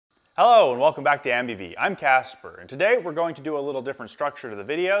Hello and welcome back to AmbiV. I'm Casper, and today we're going to do a little different structure to the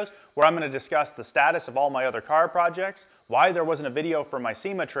videos where I'm going to discuss the status of all my other car projects, why there wasn't a video for my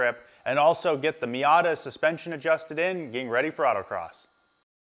SEMA trip, and also get the Miata suspension adjusted in, getting ready for autocross.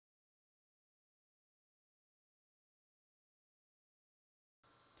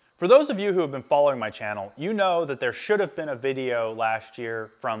 For those of you who have been following my channel, you know that there should have been a video last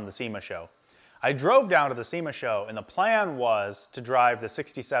year from the SEMA show. I drove down to the SEMA show and the plan was to drive the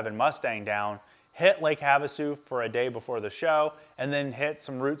 67 Mustang down, hit Lake Havasu for a day before the show, and then hit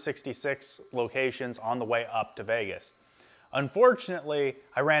some Route 66 locations on the way up to Vegas. Unfortunately,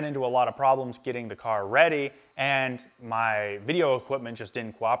 I ran into a lot of problems getting the car ready and my video equipment just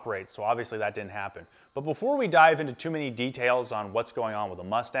didn't cooperate, so obviously that didn't happen. But before we dive into too many details on what's going on with the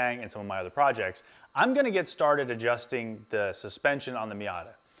Mustang and some of my other projects, I'm gonna get started adjusting the suspension on the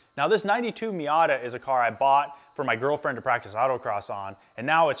Miata. Now this 92 Miata is a car I bought for my girlfriend to practice autocross on, and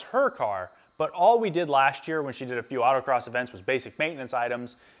now it's her car, but all we did last year when she did a few autocross events was basic maintenance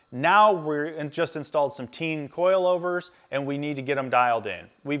items. Now we're just installed some teen coilovers and we need to get them dialed in.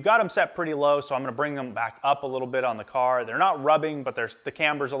 We've got them set pretty low, so I'm gonna bring them back up a little bit on the car. They're not rubbing, but the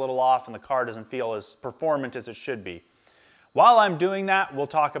camber's a little off and the car doesn't feel as performant as it should be. While I'm doing that, we'll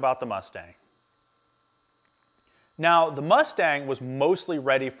talk about the Mustang. Now, the Mustang was mostly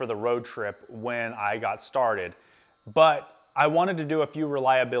ready for the road trip when I got started, but I wanted to do a few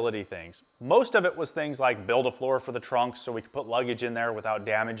reliability things. Most of it was things like build a floor for the trunk so we could put luggage in there without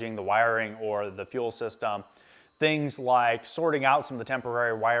damaging the wiring or the fuel system. Things like sorting out some of the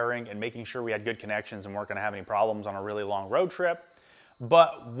temporary wiring and making sure we had good connections and weren't gonna have any problems on a really long road trip.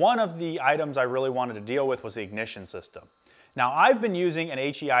 But one of the items I really wanted to deal with was the ignition system. Now, I've been using an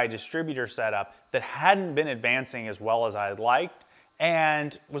HEI distributor setup that hadn't been advancing as well as I'd liked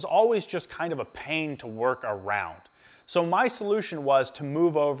and was always just kind of a pain to work around. So my solution was to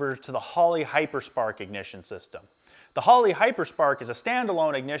move over to the Holley Hyperspark ignition system. The Holley Hyperspark is a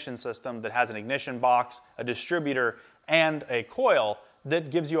standalone ignition system that has an ignition box, a distributor, and a coil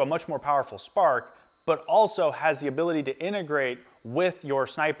that gives you a much more powerful spark, but also has the ability to integrate with your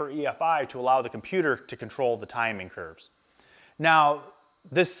Sniper EFI to allow the computer to control the timing curves. Now,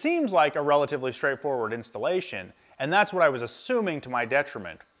 this seems like a relatively straightforward installation, and that's what I was assuming to my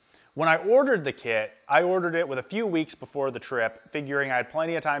detriment. When I ordered the kit, I ordered it with a few weeks before the trip, figuring I had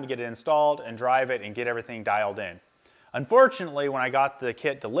plenty of time to get it installed and drive it and get everything dialed in. Unfortunately, when I got the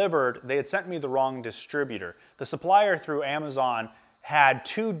kit delivered, they had sent me the wrong distributor. The supplier through Amazon had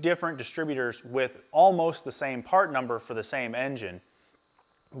two different distributors with almost the same part number for the same engine.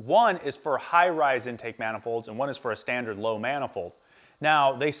 One is for high-rise intake manifolds and one is for a standard low manifold.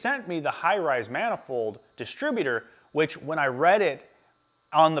 Now, they sent me the high-rise manifold distributor, which when I read it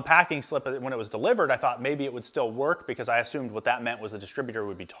on the packing slip when it was delivered, I thought maybe it would still work because I assumed what that meant was the distributor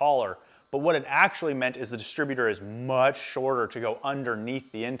would be taller. But what it actually meant is the distributor is much shorter to go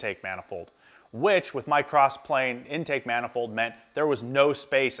underneath the intake manifold, which with my cross-plane intake manifold meant there was no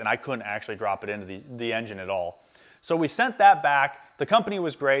space and I couldn't actually drop it into the engine at all. So we sent that back. The company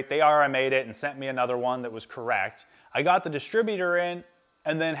was great. They RMA'd it and sent me another one that was correct. I got the distributor in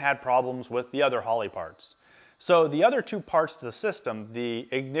and then had problems with the other Holley parts. So the other two parts to the system, the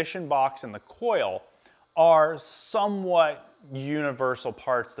ignition box and the coil, are somewhat universal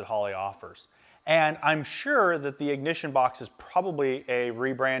parts that Holley offers. And I'm sure that the ignition box is probably a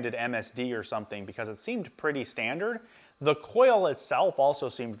rebranded MSD or something because it seemed pretty standard. The coil itself also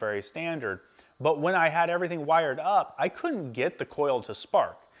seemed very standard. But when I had everything wired up, I couldn't get the coil to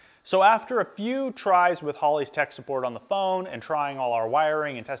spark. So after a few tries with Holley's tech support on the phone and trying all our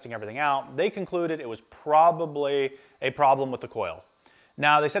wiring and testing everything out, they concluded it was probably a problem with the coil.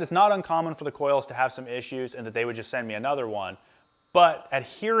 Now, they said it's not uncommon for the coils to have some issues and that they would just send me another one. But at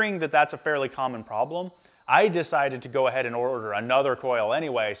hearing that that's a fairly common problem, I decided to go ahead and order another coil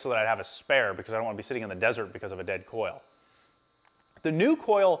anyway so that I'd have a spare because I don't want to be sitting in the desert because of a dead coil. The new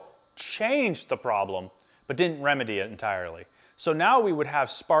coil changed the problem, but didn't remedy it entirely. So now we would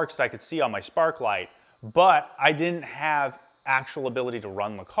have sparks that I could see on my spark light, but I didn't have actual ability to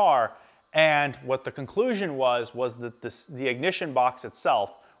run the car. And what the conclusion was that the ignition box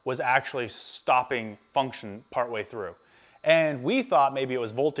itself was actually stopping function partway through. And we thought maybe it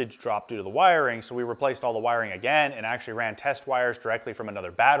was voltage drop due to the wiring, so we replaced all the wiring again and actually ran test wires directly from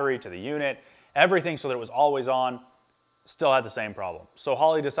another battery to the unit, everything so that it was always on. Still had the same problem. So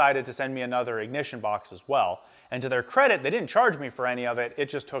Holley decided to send me another ignition box as well. And to their credit, they didn't charge me for any of it, it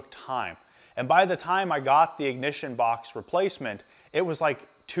just took time. And by the time I got the ignition box replacement, it was like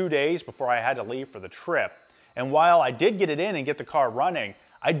 2 days before I had to leave for the trip. And while I did get it in and get the car running,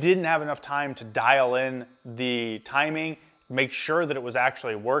 I didn't have enough time to dial in the timing, make sure that it was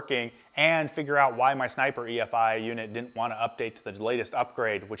actually working, and figure out why my Sniper EFI unit didn't want to update to the latest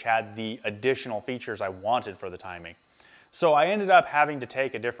upgrade, which had the additional features I wanted for the timing. So I ended up having to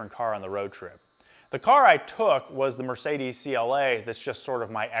take a different car on the road trip. The car I took was the Mercedes CLA that's just sort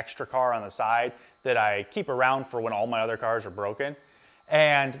of my extra car on the side that I keep around for when all my other cars are broken.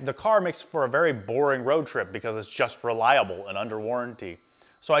 And the car makes for a very boring road trip because it's just reliable and under warranty.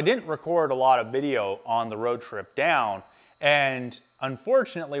 So I didn't record a lot of video on the road trip down, and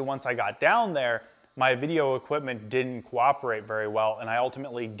unfortunately once I got down there, my video equipment didn't cooperate very well, and I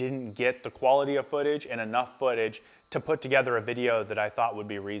ultimately didn't get the quality of footage and enough footage to put together a video that I thought would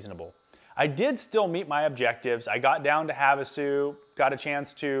be reasonable. I did still meet my objectives. I got down to Havasu, got a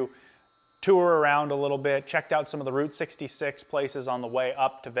chance to tour around a little bit, checked out some of the Route 66 places on the way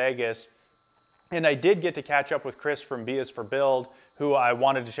up to Vegas, and I did get to catch up with Chris from B is for Build, who I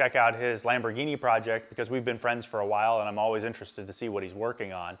wanted to check out his Lamborghini project because we've been friends for a while and I'm always interested to see what he's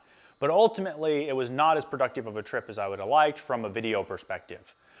working on. But ultimately, it was not as productive of a trip as I would have liked from a video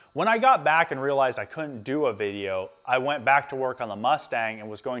perspective. When I got back and realized I couldn't do a video, I went back to work on the Mustang and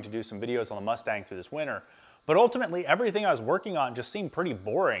was going to do some videos on the Mustang through this winter. But ultimately, everything I was working on just seemed pretty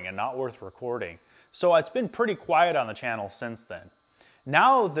boring and not worth recording. So it's been pretty quiet on the channel since then.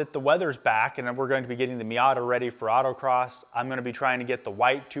 Now that the weather's back and we're going to be getting the Miata ready for autocross, I'm going to be trying to get the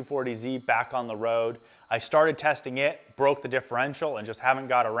white 240Z back on the road. I started testing it, broke the differential, and just haven't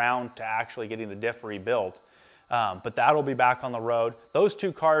got around to actually getting the diff rebuilt. But that'll be back on the road. Those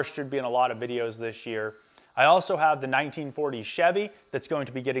two cars should be in a lot of videos this year. I also have the 1940 Chevy that's going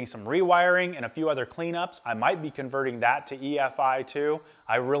to be getting some rewiring and a few other cleanups. I might be converting that to EFI too.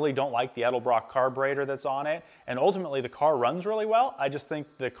 I really don't like the Edelbrock carburetor that's on it, and ultimately the car runs really well. I just think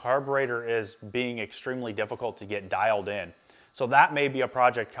the carburetor is being extremely difficult to get dialed in. So that may be a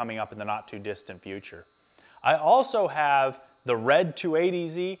project coming up in the not too distant future. I also have the red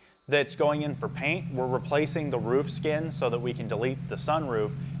 280Z that's going in for paint. We're replacing the roof skin so that we can delete the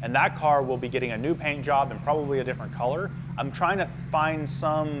sunroof, and that car will be getting a new paint job and probably a different color. I'm trying to find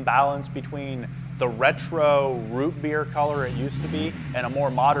some balance between the retro root beer color it used to be and a more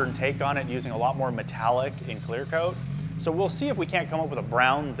modern take on it using a lot more metallic in clear coat. So we'll see if we can't come up with a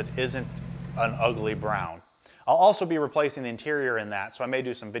brown that isn't an ugly brown. I'll also be replacing the interior in that, so I may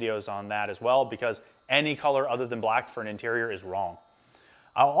do some videos on that as well because any color other than black for an interior is wrong.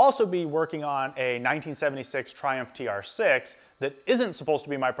 I'll also be working on a 1976 Triumph TR6 that isn't supposed to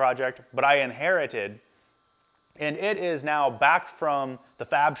be my project, but I inherited, and it is now back from the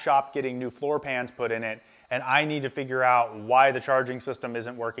fab shop getting new floor pans put in it, and I need to figure out why the charging system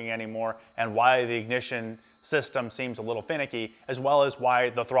isn't working anymore and why the ignition system seems a little finicky, as well as why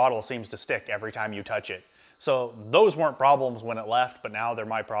the throttle seems to stick every time you touch it. So those weren't problems when it left, but now they're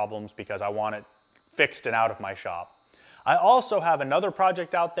my problems because I want it fixed and out of my shop. I also have another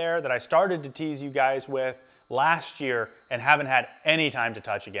project out there that I started to tease you guys with last year and haven't had any time to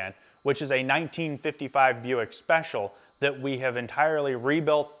touch again, which is a 1955 Buick Special that we have entirely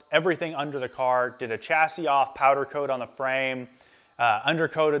rebuilt everything under the car, did a chassis off, powder coat on the frame,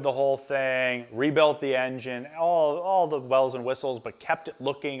 undercoated the whole thing, rebuilt the engine, all the bells and whistles, but kept it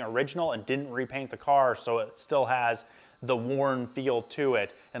looking original and didn't repaint the car so it still has the worn feel to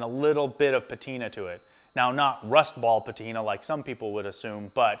it and a little bit of patina to it. Now, not rust ball patina like some people would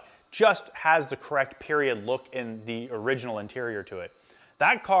assume, but just has the correct period look in the original interior to it.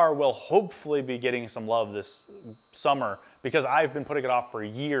 That car will hopefully be getting some love this summer because I've been putting it off for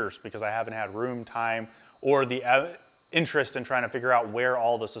years because I haven't had room, time, or the interest in trying to figure out where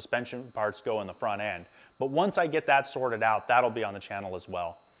all the suspension parts go in the front end. But once I get that sorted out, that'll be on the channel as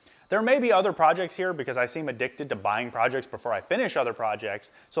well. There may be other projects here because I seem addicted to buying projects before I finish other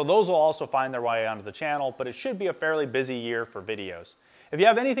projects, so those will also find their way onto the channel, but it should be a fairly busy year for videos. If you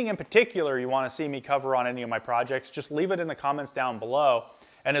have anything in particular you want to see me cover on any of my projects, just leave it in the comments down below.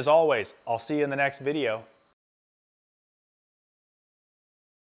 And as always, I'll see you in the next video.